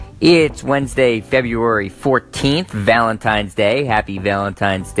It's Wednesday, February 14th, Valentine's Day. Happy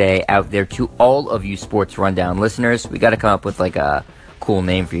Valentine's Day out there to all of you Sports Rundown listeners. We got to come up with like a cool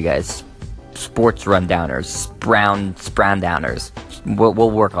name for you guys. Sports Rundowners, Sprowndowners. We'll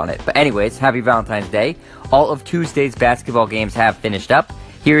work on it. But anyways, happy Valentine's Day. All of Tuesday's basketball games have finished up.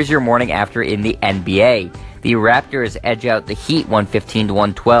 Here's your morning after in the NBA. The Raptors edge out the Heat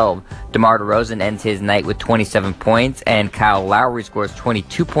 115-112. DeMar DeRozan ends his night with 27 points, and Kyle Lowry scores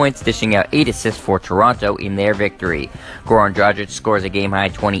 22 points, dishing out 8 assists for Toronto in their victory. Goran Dragic scores a game-high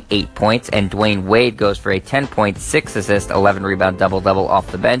 28 points, and Dwayne Wade goes for a 10-point, 6-assist, 11-rebound double-double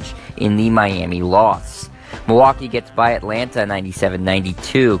off the bench in the Miami loss. Milwaukee gets by Atlanta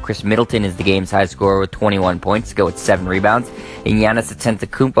 97-92. Chris Middleton is the game's high scorer with 21 points to go with 7 rebounds. And Giannis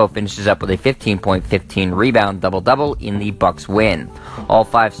Antetokounmpo finishes up with a 15-point, 15-rebound double-double in the Bucks win. All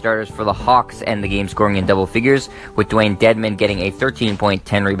 5 starters for the Hawks end the game scoring in double figures, with Dwayne Dedmon getting a 13-point,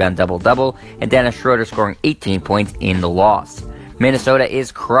 10-rebound double-double, and Dennis Schroeder scoring 18 points in the loss. Minnesota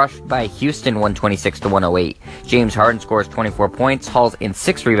is crushed by Houston 126-108. James Harden scores 24 points, hauls in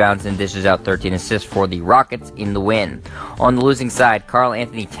 6 rebounds, and dishes out 13 assists for the Rockets in the win. On the losing side, Karl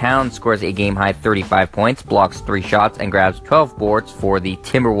Anthony Towns scores a game-high 35 points, blocks 3 shots, and grabs 12 boards for the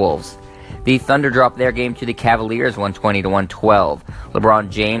Timberwolves. The Thunder drop their game to the Cavaliers 120-112.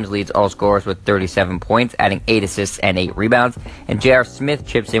 LeBron James leads all scorers with 37 points, adding 8 assists and 8 rebounds, and J.R. Smith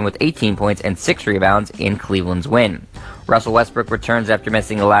chips in with 18 points and 6 rebounds in Cleveland's win. Russell Westbrook returns after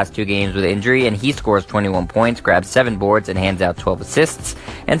missing the last 2 games with injury, and he scores 21 points, grabs 7 boards, and hands out 12 assists.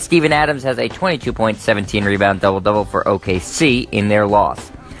 And Steven Adams has a 22-point, 17-rebound double-double for OKC in their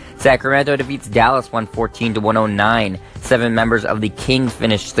loss. Sacramento defeats Dallas 114-109. 7 members of the Kings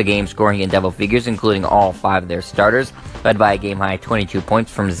finished the game scoring in double figures, including all 5 of their starters, led by a game-high 22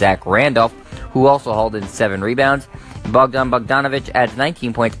 points from Zach Randolph, who also hauled in 7 rebounds. Bogdan Bogdanovic adds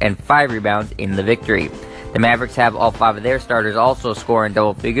 19 points and 5 rebounds in the victory. The Mavericks have all 5 of their starters also score in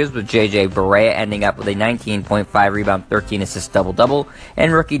double figures, with J.J. Barea ending up with a 19.5 rebound, 13 assist double-double,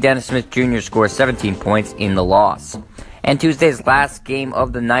 and rookie Dennis Smith Jr. scores 17 points in the loss. And Tuesday's last game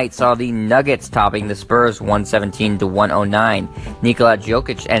of the night saw the Nuggets topping the Spurs 117-109. Nikola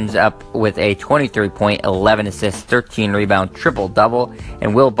Jokic ends up with a 23-point, 11-assist, 13-rebound triple-double,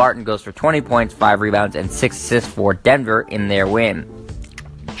 and Will Barton goes for 20 points, 5 rebounds, and 6 assists for Denver in their win.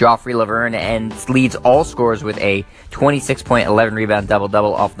 Joffrey Laverne leads all scorers with a 26-point, 11-rebound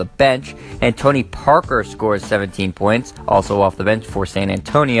double-double off the bench, and Tony Parker scores 17 points, also off the bench for San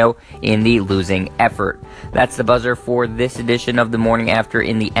Antonio in the losing effort. That's the buzzer for this edition of the Morning After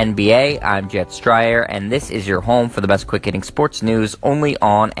in the NBA. I'm Jet Stryer, and this is your home for the best quick-hitting sports news only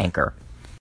on Anchor.